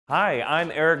Hi,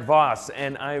 I'm Erik Voss,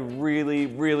 and I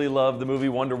really love the movie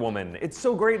Wonder Woman. It's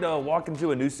so great to walk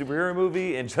into a new superhero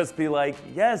movie and just be like,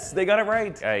 yes, they got it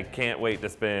right. I can't wait to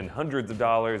spend hundreds of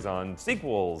dollars on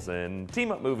sequels and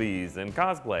team-up movies and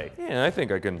cosplay. Yeah, I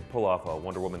think I can pull off a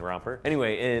Wonder Woman romper.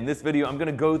 Anyway, in this video, I'm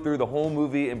gonna go through the whole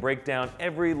movie and break down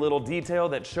every little detail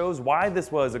that shows why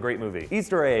this was a great movie.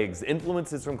 Easter eggs,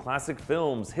 influences from classic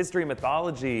films, history,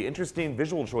 mythology, interesting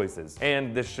visual choices.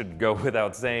 And this should go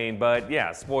without saying, but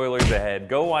yeah, spoilers ahead.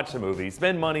 Go watch the movie,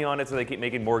 spend money on it so they keep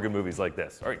making more good movies like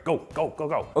this. All right, go.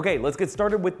 Okay, let's get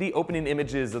started with the opening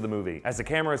images of the movie. As the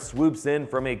camera swoops in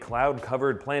from a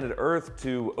cloud-covered planet Earth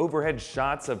to overhead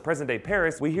shots of present-day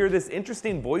Paris, we hear this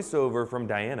interesting voiceover from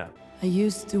Diana. I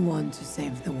used to want to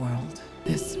save the world,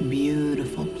 this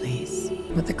beautiful place.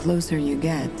 But the closer you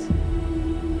get,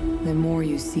 the more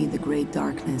you see the great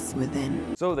darkness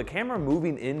within. So the camera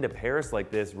moving into Paris like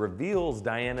this reveals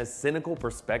Diana's cynical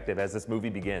perspective as this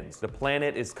movie begins. The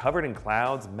planet is covered in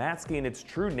clouds, masking its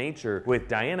true nature, with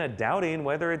Diana doubting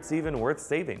whether it's even worth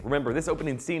saving. Remember, this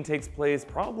opening scene takes place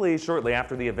probably shortly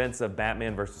after the events of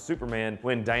Batman vs. Superman,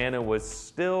 when Diana was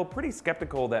still pretty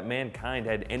skeptical that mankind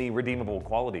had any redeemable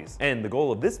qualities. And the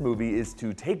goal of this movie is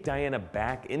to take Diana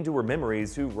back into her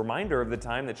memories to remind her of the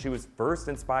time that she was first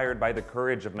inspired by the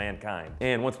courage of mankind.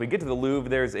 And once we get to the Louvre,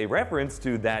 there's a reference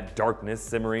to that darkness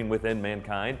simmering within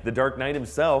mankind, the Dark Knight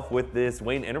himself with this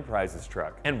Wayne Enterprises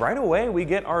truck. And right away, we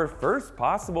get our first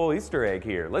possible Easter egg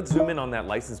here. Let's zoom in on that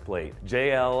license plate,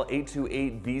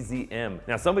 JL828VZM.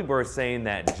 Now, some people are saying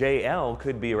that JL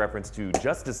could be a reference to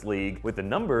Justice League, with the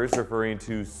numbers referring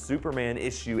to Superman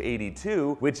issue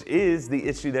 82, which is the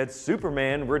issue that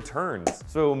Superman returns.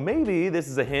 So maybe this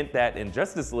is a hint that in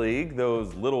Justice League,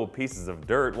 those little pieces of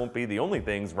dirt won't be the only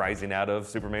things rising out of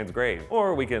Superman's grave.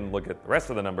 Or we can look at the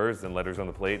rest of the numbers and letters on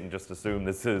the plate and just assume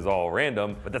this is all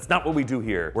random, but that's not what we do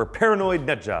here. We're paranoid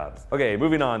nut jobs. Okay,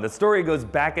 moving on. The story goes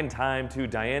back in time to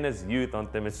Diana's youth on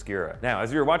Themyscira. Now,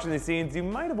 as you were watching these scenes, you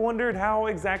might have wondered how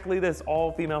exactly this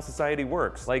all-female society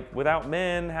works. Like, without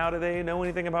men, how do they know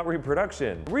anything about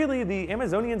reproduction? Really, the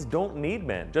Amazonians don't need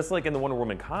men. Just like in the Wonder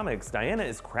Woman comics, Diana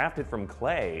is crafted from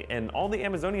clay, and all the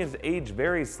Amazonians age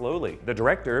very slowly. The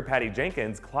director, Patty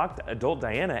Jenkins, clocked adult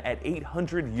Diana at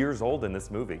 800 years old in this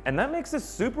movie. And that makes a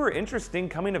super interesting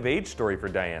coming-of-age story for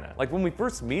Diana. Like, when we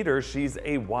first meet her, she's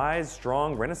a wise,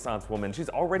 strong Renaissance woman. She's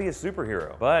already a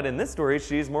superhero. But in this story,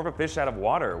 she's more of a fish out of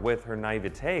water, with her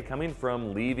naivete coming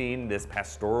from leaving this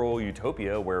pastoral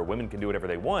utopia where women can do whatever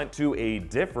they want to a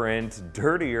different,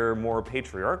 dirtier, more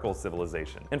patriarchal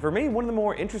civilization. And for me, one of the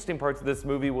more interesting parts of this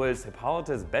movie was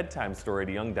Hippolyta's bedtime story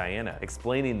to young Diana,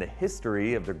 explaining the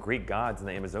history of the Greek gods and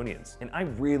the Amazonians. And I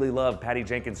really love Patty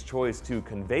Jenkins' choice to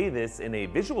convey this in a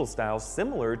visual style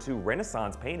similar to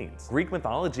Renaissance paintings. Greek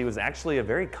mythology was actually a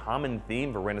very common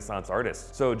theme for Renaissance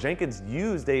artists, so Jenkins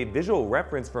used a visual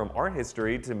reference from art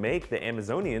history to make the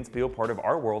Amazonians feel part of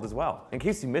our world as well. In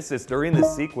case you missed this, during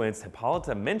this sequence,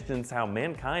 Hippolyta mentions how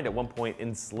mankind at one point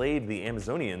enslaved the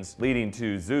Amazonians, leading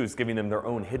to Zeus giving them their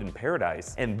own hidden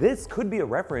paradise. And this could be a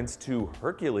reference to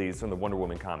Hercules from the Wonder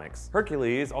Woman comics.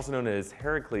 Hercules, also known as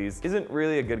Heracles, isn't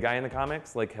really a good guy in the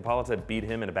comics. Like, Hippolyta beat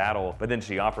him in a battle, but then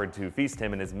she offered to feast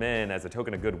him and his men as a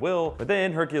token of goodwill, but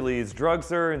then Hercules drugs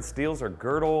her and steals her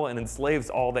girdle and enslaves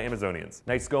all the Amazonians.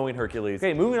 Nice going, Hercules.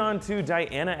 Okay, moving on to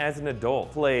Diana as an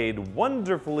adult, played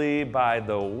wonderfully by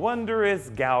the wondrous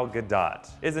Gal Gadot.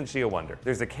 Isn't she a wonder?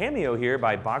 There's a cameo here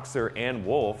by boxer Ann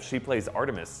Wolfe. She plays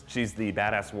Artemis. She's the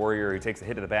badass warrior who takes a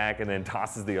hit to the back and then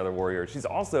tosses the other warrior. She's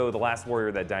also the last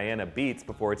warrior that Diana beats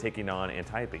before taking on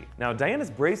Antiope. Now, Diana's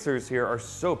bracers here are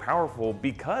so powerful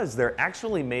because they're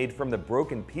actually made from the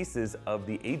broken pieces of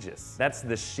the Aegis. That's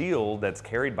the shield that's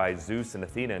carried by Zeus and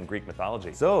Athena in Greek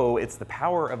mythology. So it's the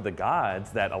power of the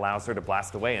gods that allows her to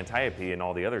blast away Antiope and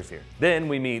all the others here. Then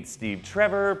we meet Steve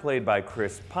Trevor, played by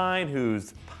Chris Pine,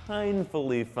 who's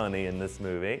pinefully funny in this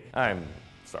movie.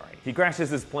 Sorry. He crashes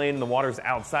his plane in the waters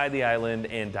outside the island,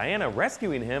 and Diana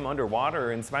rescuing him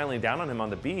underwater and smiling down on him on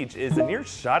the beach is a near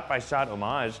shot-by-shot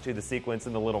homage to the sequence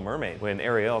in The Little Mermaid when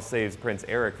Ariel saves Prince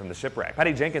Eric from the shipwreck.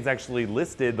 Patty Jenkins actually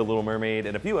listed The Little Mermaid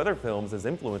and a few other films as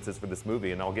influences for this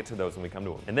movie, and I'll get to those when we come to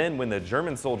them. And then when the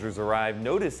German soldiers arrive,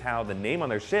 notice how the name on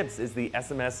their ships is the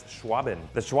SMS Schwaben.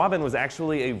 The Schwaben was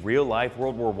actually a real-life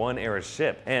World War I era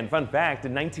ship, and fun fact,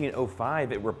 in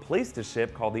 1905 it replaced a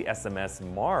ship called the SMS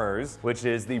Mars, which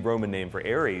is is the Roman name for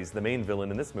Ares, the main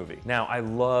villain in this movie. Now, I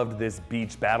loved this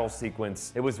beach battle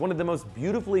sequence. It was one of the most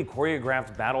beautifully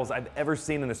choreographed battles I've ever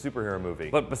seen in a superhero movie.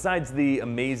 But besides the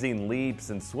amazing leaps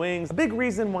and swings, a big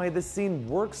reason why this scene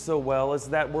works so well is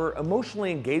that we're emotionally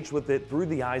engaged with it through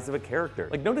the eyes of a character.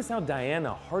 Like, notice how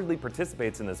Diana hardly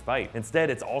participates in this fight.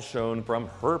 Instead, it's all shown from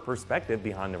her perspective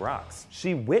behind the rocks.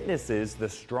 She witnesses the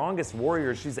strongest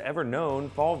warrior she's ever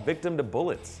known fall victim to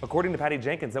bullets. According to Patty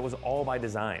Jenkins, that was all by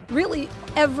design. Really,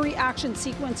 every action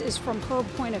sequence is from her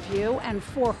point of view and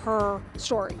for her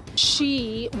story.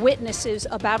 She witnesses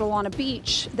a battle on a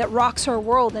beach that rocks her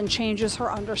world and changes her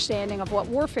understanding of what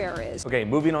warfare is. Okay,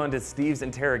 moving on to Steve's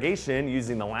interrogation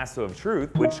using the lasso of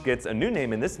truth, which gets a new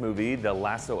name in this movie, the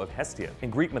lasso of Hestia. In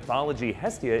Greek mythology,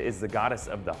 Hestia is the goddess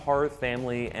of the hearth,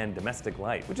 family, and domestic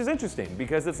life, which is interesting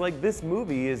because it's like this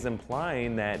movie is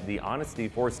implying that the honesty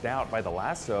forced out by the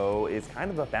lasso is kind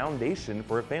of a foundation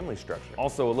for a family structure.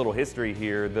 Also, a little history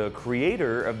here, the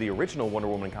creator of the original Wonder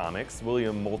Woman comics,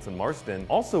 William Moulton Marston,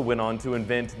 also went on to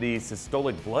invent the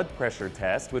systolic blood pressure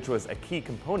test, which was a key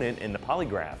component in the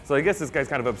polygraph. So I guess this guy's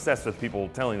kind of obsessed with people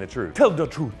telling the truth. Tell the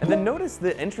truth. And then notice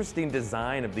the interesting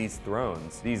design of these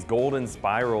thrones. These golden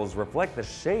spirals reflect the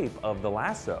shape of the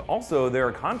lasso. Also, they're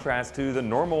a contrast to the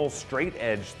normal straight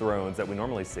edge thrones that we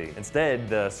normally see. Instead,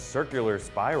 the circular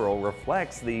spiral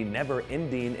reflects the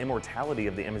never-ending immortality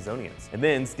of the Amazonians. And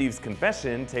then Steve's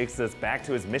confession takes us back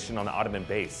to his mission on the Ottoman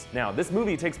base. Now, this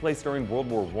movie takes place during World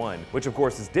War I, which of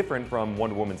course is different from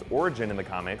Wonder Woman's origin in the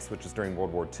comics, which is during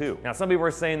World War II. Now, some people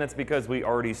are saying that's because we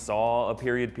already saw a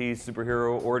period piece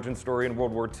superhero origin story in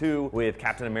World War II with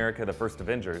Captain America: The First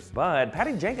Avengers. But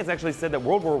Patty Jenkins actually said that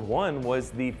World War I was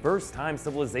the first time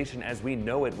civilization as we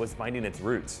know it was finding its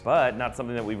roots, but not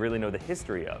something that we really know the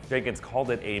history of. Jenkins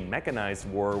called it a mechanized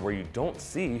war where you don't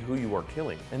see who you are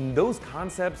killing. And those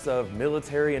concepts of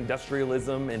military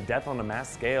industrialism and death on a mass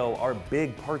scale are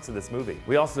big parts of this movie.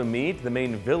 We also meet the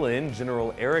main villain,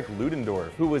 General Erich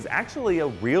Ludendorff, who was actually a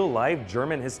real-life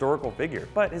German historical figure.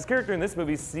 But his character in this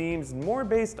movie seems more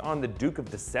based on the Duke of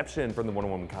Deception from the Wonder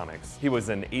Woman comics. He was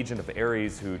an agent of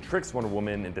Ares who tricks Wonder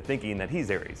Woman into thinking that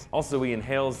he's Ares. Also, he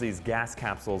inhales these gas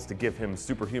capsules to give him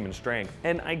superhuman strength.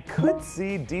 And I could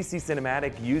see DC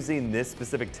Cinematic using this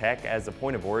specific tech as a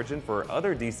point of origin for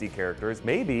other DC characters,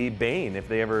 maybe Bane if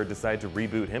they ever decide to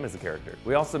reboot him as a character.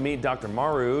 We also meet Dr.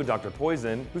 Maru, Dr.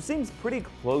 Poison, who seems pretty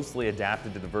closely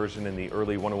adapted to the version in the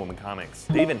early Wonder Woman comics.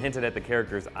 They even hinted at the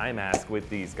character's eye mask with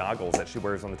these goggles that she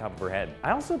wears on the top of her head.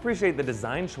 I also appreciate the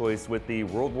design choice with the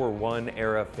World War I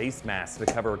era face mask to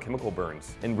cover chemical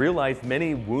burns. In real life,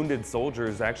 many wounded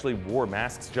soldiers actually wore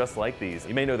masks just like these.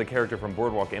 You may know the character from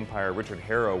Boardwalk Empire, Richard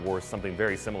Harrow, wore something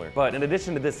very similar. But in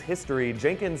addition to this history,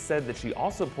 Jenkins said that she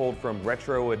also pulled from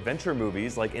retro adventure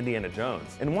movies like Indiana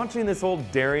Jones. And watching this whole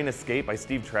daring escape by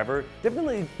Steve Trevor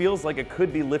definitely feels like it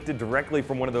could be lifted directly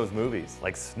from one of those movies,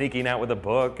 like sneaking out with a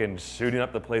book and shooting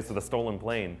up the place with a stolen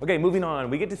plane. Okay, moving on,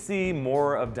 we get to see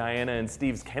more of Diana and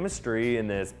Steve's chemistry in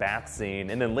this bath scene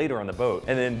and then later on the boat.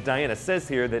 And then Diana says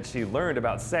here that she learned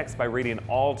about sex by reading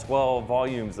all 12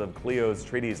 volumes of Cleo's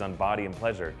treatise on body and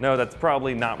pleasure. No, that's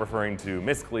probably not referring to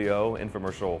Miss Cleo,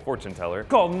 infomercial fortune teller.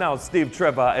 Call now Steve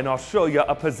Trevor and I'll show you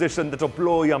a position that'll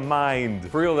blow your mind.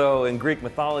 For real though, in Greek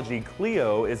mythology,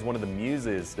 Cleo is one of the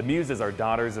muses. The muses are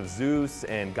daughters of Zeus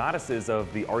and goddesses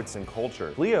of the arts and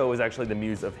culture. Cleo is actually the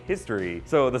muse of history.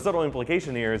 So the subtle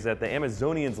implication here is that the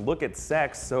Amazonians look at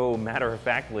sex so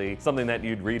matter-of-factly, something that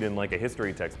you'd read in like a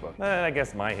history textbook. I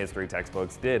guess my history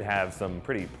textbooks did have some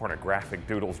pretty pornographic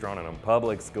doodles drawn in them.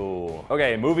 Public school.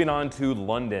 Okay, moving on to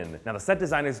London. Now the set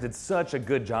designers did such a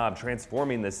good job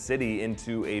transforming this city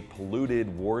into a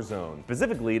polluted war zone,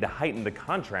 specifically to heighten the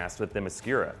contrast with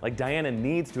Themyscira. Like Diana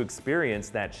needs to experience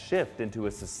that shift into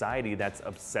a society that's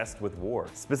obsessed with war.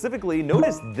 Specifically,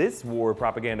 notice this war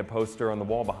propaganda poster on the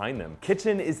wall behind them.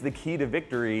 Kitchen is the key to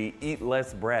victory, eat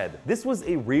less bread. This was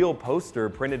a real poster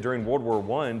printed during World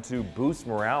War I to boost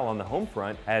morale on the home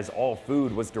front as all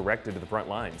food was directed to the front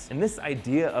lines. And this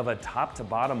idea of a top to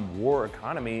bottom war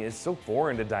economy is so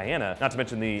foreign to Diana, not to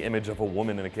mention the image of a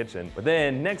woman in a kitchen. But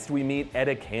then next we meet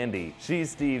Etta Candy.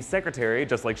 She's Steve's secretary,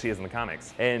 just like she is in the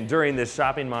comics. And during this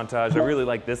shopping montage, I really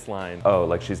like this line. Oh,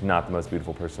 like she's not the most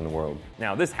beautiful person in the world.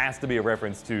 Now this has to be a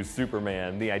reference to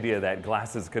Superman, the idea that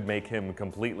glasses could make him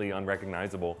completely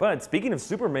unrecognizable. But speaking of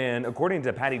Superman, according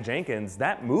to Patty Jenkins,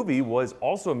 that movie was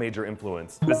also a major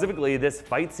influence. Specifically, this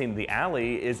fight scene in the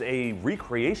alley is a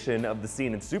recreation of the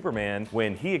scene in Superman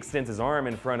when he extends his arm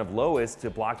in front of Lois to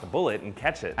block the bullet and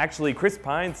catch it. Actually, Chris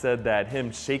Pine said that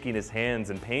him shaking his hands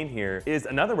in pain here is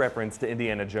another reference to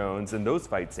Indiana Jones in those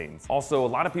fight scenes. Also, a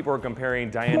lot of people are comparing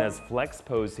Diana's flex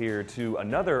pose here to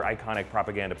another iconic propaganda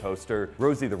propaganda poster,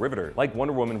 Rosie the Riveter. Like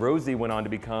Wonder Woman, Rosie went on to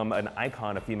become an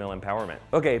icon of female empowerment.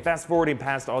 Okay, fast forwarding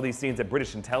past all these scenes at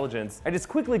British intelligence, I just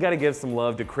quickly gotta give some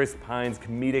love to Chris Pine's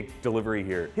comedic delivery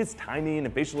here. His timing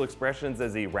and facial expressions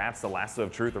as he wraps the lasso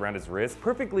of truth around his wrist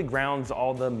perfectly grounds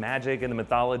all the magic and the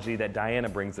mythology that Diana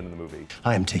brings into the movie.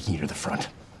 I am taking you to the front.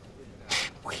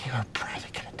 We are probably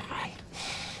gonna die.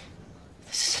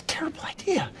 This is a terrible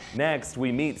idea. Next,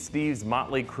 we meet Steve's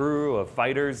motley crew of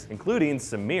fighters, including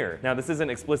Samir. Now, this isn't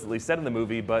explicitly said in the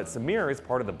movie, but Samir is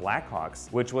part of the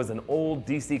Blackhawks, which was an old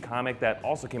DC comic that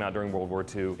also came out during World War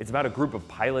II. It's about a group of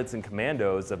pilots and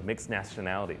commandos of mixed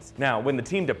nationalities. Now, when the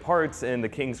team departs in the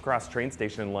King's Cross train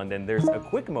station in London, there's a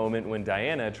quick moment when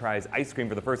Diana tries ice cream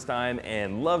for the first time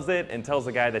and loves it and tells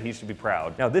the guy that he should be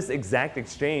proud. Now, this exact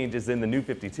exchange is in the New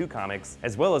 52 comics,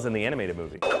 as well as in the animated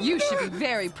movie. You should be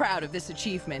very proud of this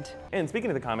achievement. And speaking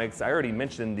of the comics, I already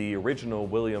mentioned the original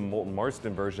William Moulton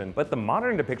Marston version, but the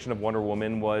modern depiction of Wonder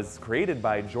Woman was created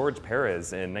by George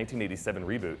Perez in 1987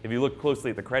 reboot. If you look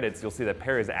closely at the credits, you'll see that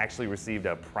Perez actually received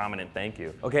a prominent thank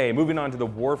you. Okay, moving on to the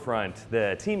war front.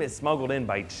 The team is smuggled in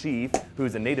by Chief,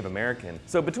 who's a Native American.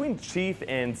 So between Chief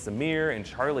and Samir and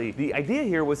Charlie, the idea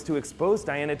here was to expose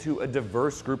Diana to a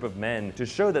diverse group of men to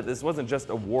show that this wasn't just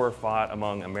a war fought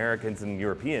among Americans and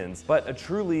Europeans, but a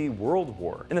truly world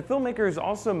war. And the filmmakers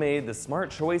also made the smart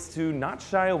choice to not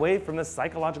shy away from the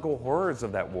psychological horrors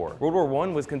of that war. World War I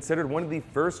was considered one of the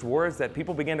first wars that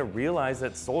people began to realize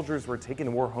that soldiers were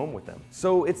taking war home with them.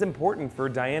 So it's important for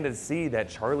Diana to see that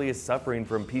Charlie is suffering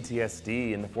from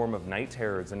PTSD in the form of night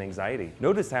terrors and anxiety.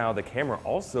 Notice how the camera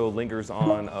also lingers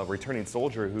on a returning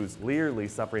soldier who's clearly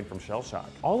suffering from shell shock.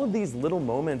 All of these little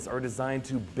moments are designed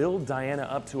to build Diana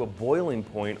up to a boiling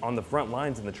point on the front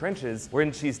lines in the trenches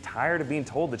when she's tired of being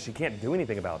told that she can't do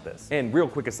anything about this. And real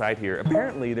quick aside here,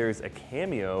 apparently there's a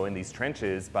cameo in these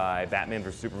trenches by Batman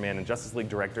vs Superman and Justice League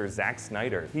director Zack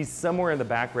Snyder. He's somewhere in the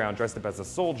background dressed up as a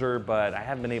soldier, but I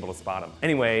haven't been able to spot him.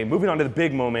 Anyway, moving on to the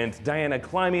big moment, Diana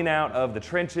climbing out of the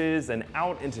trenches and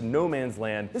out into no man's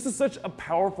land. This is such a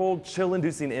powerful,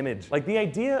 chill-inducing image. Like the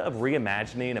idea of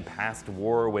reimagining a past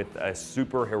war with a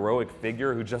super heroic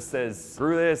figure who just says,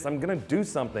 screw this, I'm gonna do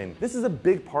something. This is a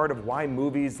big part of why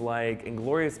movies like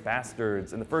Inglourious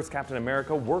Bastards and the first Captain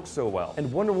America work so well.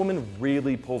 And Wonder Woman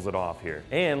really pulls it off here.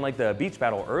 And like the beach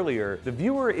battle earlier, the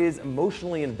viewer is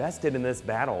emotionally invested in this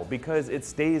battle because it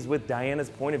stays with Diana's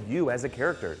point of view as a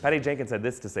character. Patty Jenkins had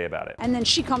this to say about it. And then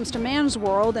she comes to man's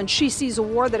world and she sees a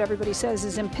war that everybody says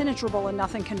is impenetrable and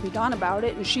nothing can be done about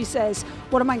it. And she says,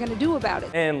 what am I gonna do about it?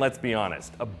 And let's be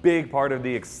honest, a big part of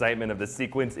the excitement of the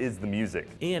sequence is the music.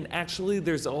 And actually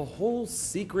there's a whole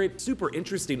secret, super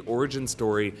interesting origin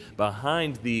story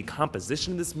behind the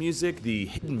composition of this music, the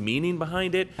hidden meaning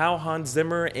behind it, how Hans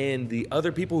Zimmer and the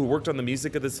other people who worked on the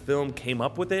music of this film came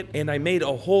up with it, and I made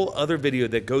a whole other video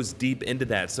that goes deep into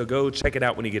that, so go check it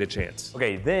out when you get a chance.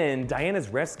 Okay, then Diana's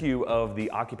rescue of the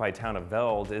occupied town of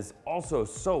Veld is also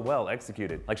so well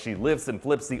executed. Like she lifts and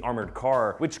flips the armored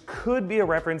car, which could be a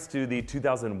reference to the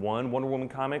 2001 Wonder Woman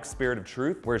comic Spirit of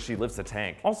Truth, where she lifts a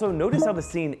tank. Also, notice how the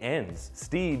scene ends.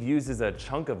 Steve uses a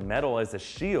chunk of metal as a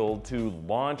shield to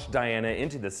launch Diana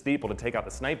into the steeple to take out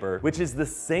the sniper, which is the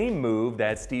same move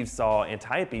that Steve saw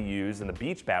Antiope use in the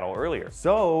beach battle earlier.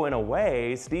 So in a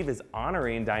way, Steve is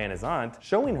honoring Diana's aunt,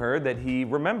 showing her that he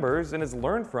remembers and has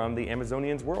learned from the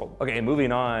Amazonian's world. Okay,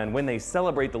 moving on. When they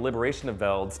celebrate the liberation of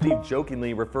Veld, Steve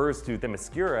jokingly refers to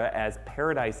Themyscira as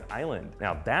Paradise Island.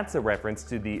 Now that's a reference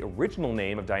to the original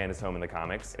name of Diana's home in the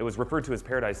comics. It was referred to as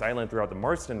Paradise Island throughout the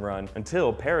Marston run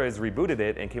until Perez rebooted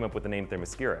it and came up with the name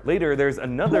Themyscira. Later, there's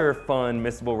another fun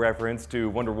missable reference to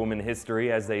Wonder Woman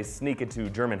history as they sneak into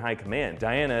German high command.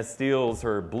 Diana steals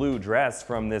her blue dress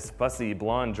from this fussy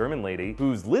blonde German lady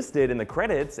who's listed in the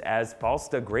credits as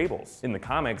Fausta Grabels. In the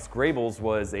comics, Grabels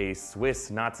was a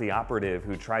Swiss Nazi operative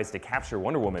who tries to capture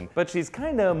Wonder Woman, but she's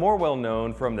kinda more well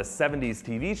known from the 70s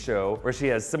TV show where she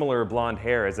has similar blonde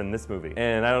hair as in this movie.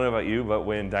 And I don't know about you, but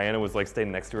when Diana was like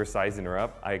standing next to her sizing her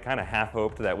up, I kinda half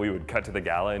hoped that we would cut to the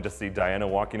gala and just see Diana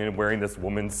walking in wearing this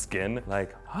woman's skin.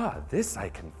 Like, this I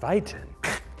can fight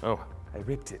in. Oh. I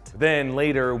ripped it. Then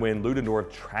later, when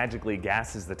Ludendorff tragically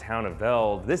gasses the town of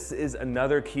Veld, this is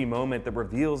another key moment that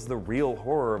reveals the real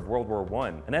horror of World War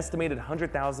I. An estimated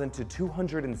 100,000 to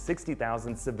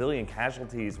 260,000 civilian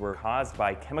casualties were caused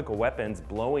by chemical weapons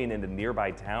blowing into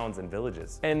nearby towns and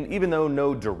villages. And even though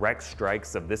no direct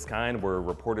strikes of this kind were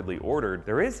reportedly ordered,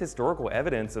 there is historical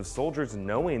evidence of soldiers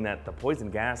knowing that the poison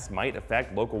gas might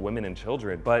affect local women and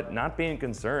children, but not being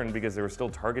concerned because they were still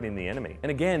targeting the enemy. And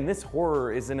again, this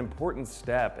horror is an important important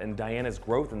step in Diana's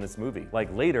growth in this movie.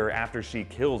 Like later, after she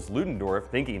kills Ludendorff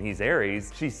thinking he's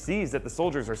Ares, she sees that the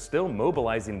soldiers are still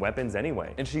mobilizing weapons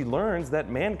anyway, and she learns that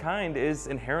mankind is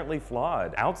inherently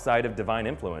flawed outside of divine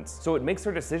influence, so it makes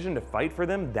her decision to fight for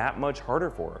them that much harder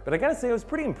for her. But I gotta say, I was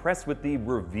pretty impressed with the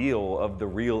reveal of the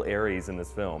real Ares in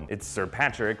this film. It's Sir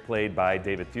Patrick, played by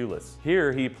David Thewlis.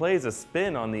 Here, he plays a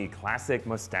spin on the classic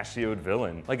mustachioed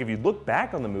villain. Like, if you look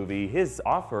back on the movie, his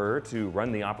offer to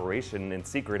run the operation in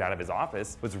secret out of his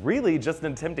office was really just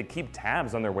an attempt to keep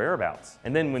tabs on their whereabouts.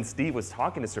 And then when Steve was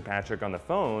talking to Sir Patrick on the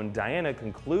phone, Diana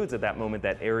concludes at that moment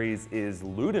that Ares is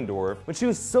Ludendorff. When she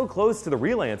was so close to the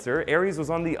real answer, Ares was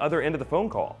on the other end of the phone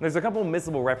call. There's a couple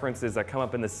missable references that come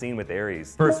up in the scene with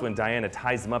Ares. First, when Diana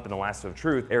ties him up in the Lasso of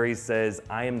Truth, Ares says,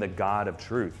 "I am the god of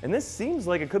truth." And this seems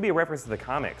like it could be a reference to the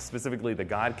comics, specifically the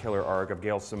God Killer arc of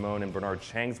Gail Simone and Bernard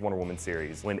Chang's Wonder Woman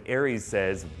series, when Ares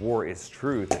says, "War is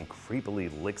truth," and creepily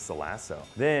licks the lasso.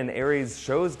 Then Ares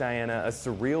shows Diana a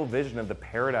surreal vision of the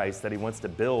paradise that he wants to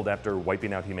build after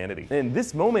wiping out humanity. And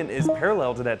this moment is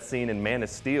parallel to that scene in Man of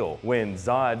Steel, when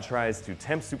Zod tries to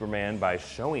tempt Superman by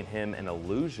showing him an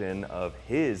illusion of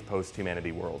his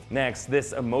post-humanity world. Next,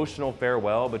 this emotional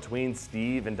farewell between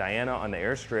Steve and Diana on the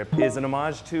airstrip is an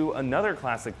homage to another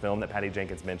classic film that Patty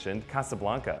Jenkins mentioned,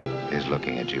 Casablanca. He's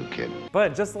looking at you, kid.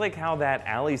 But just like how that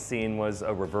alley scene was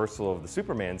a reversal of the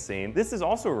Superman scene, this is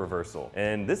also a reversal.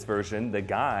 In this version, the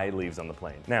guy leaves on the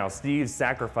plane. Now, Steve's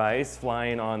sacrifice,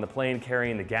 flying on the plane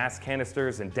carrying the gas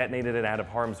canisters and detonated it out of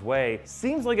harm's way,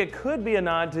 seems like it could be a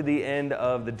nod to the end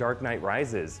of The Dark Knight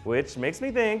Rises, which makes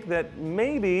me think that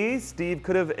maybe Steve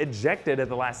could have ejected at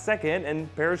the last second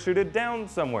and parachuted down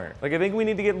somewhere. Like, I think we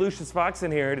need to get Lucius Fox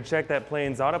in here to check that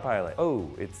plane's autopilot. Oh,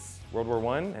 it's World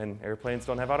War I and airplanes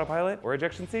don't have autopilot or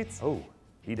ejection seats? Oh,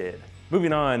 he did.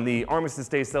 Moving on, the Armistice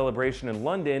Day celebration in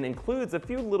London includes a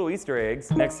few little Easter eggs.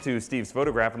 Next to Steve's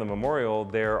photograph on the memorial,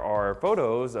 there are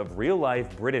photos of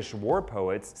real-life British war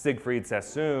poets Siegfried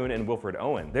Sassoon and Wilfred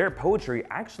Owen. Their poetry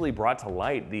actually brought to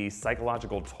light the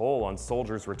psychological toll on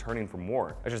soldiers returning from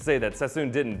war. I should say that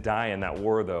Sassoon didn't die in that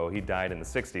war, though. He died in the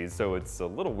 60s, so it's a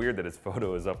little weird that his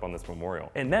photo is up on this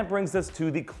memorial. And that brings us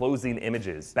to the closing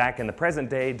images. Back in the present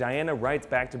day, Diana writes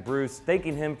back to Bruce,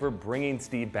 thanking him for bringing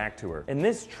Steve back to her. And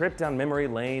this trip down memory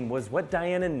lane was what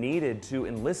Diana needed to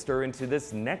enlist her into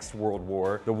this next world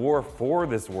war, the war for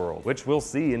this world, which we'll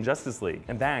see in Justice League.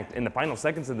 In fact, in the final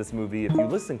seconds of this movie, if you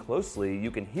listen closely,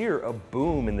 you can hear a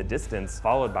boom in the distance,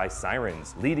 followed by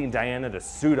sirens, leading Diana to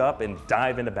suit up and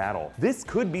dive into battle. This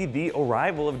could be the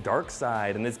arrival of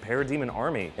Darkseid and his parademon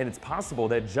army, and it's possible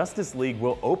that Justice League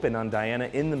will open on Diana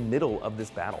in the middle of this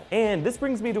battle. And this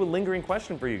brings me to a lingering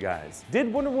question for you guys.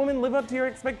 Did Wonder Woman live up to your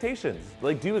expectations?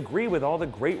 Like, do you agree with all the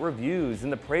great reviews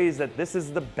and the praise that this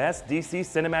is the best DC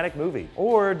cinematic movie?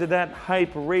 Or did that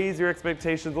hype raise your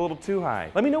expectations a little too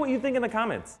high? Let me know what you think in the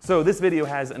comments. So this video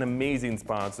has an amazing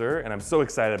sponsor, and I'm so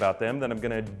excited about them that I'm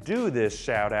gonna do this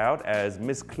shout out as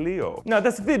Miss Cleo. Now,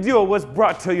 this video was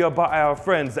brought to you by our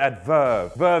friends at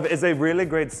Verve. Verve is a really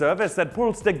great service that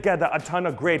pulls together a ton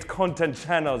of great content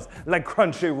channels like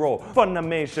Crunchyroll,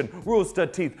 Funimation, Rooster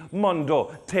Teeth,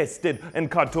 Mondo, Tasted,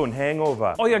 and Cartoon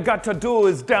Hangover. All you got to do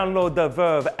is download the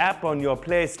Verve app on your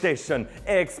PlayStation,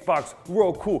 Xbox,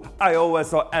 Roku,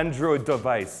 iOS, or Android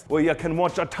device, where you can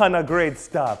watch a ton of great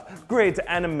stuff. Great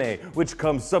anime, which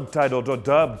comes subtitled or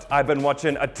dubbed. I've been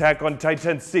watching Attack on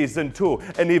Titan Season 2,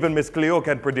 and even Miss Cleo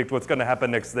can predict what's gonna happen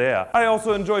next there. I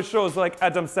also enjoy shows like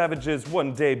Adam Savage's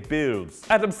One Day Builds.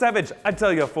 Adam Savage, I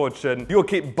tell your fortune, you'll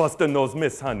keep busting those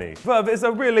myths, honey. Verve is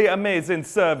a really amazing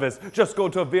service. Just go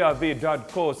to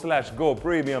vrv.co/go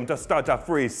premium to start a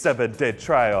free 7-day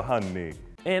trial, honey.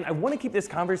 And I want to keep this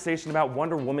conversation about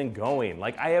Wonder Woman going.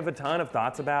 Like, I have a ton of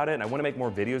thoughts about it, and I want to make more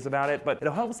videos about it, but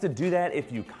it'll help us to do that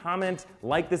if you comment,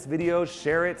 like this video,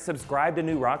 share it, subscribe to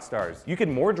New Rockstars. You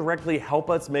can more directly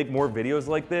help us make more videos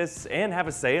like this and have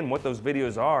a say in what those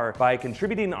videos are by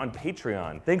contributing on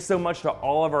Patreon. Thanks so much to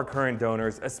all of our current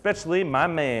donors, especially my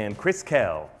man, Chris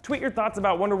Kell. Tweet your thoughts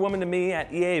about Wonder Woman to me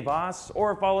at Erik Voss,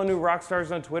 or follow New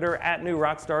Rockstars on Twitter at New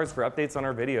Rockstars for updates on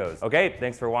our videos. Okay,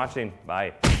 thanks for watching.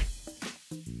 Bye.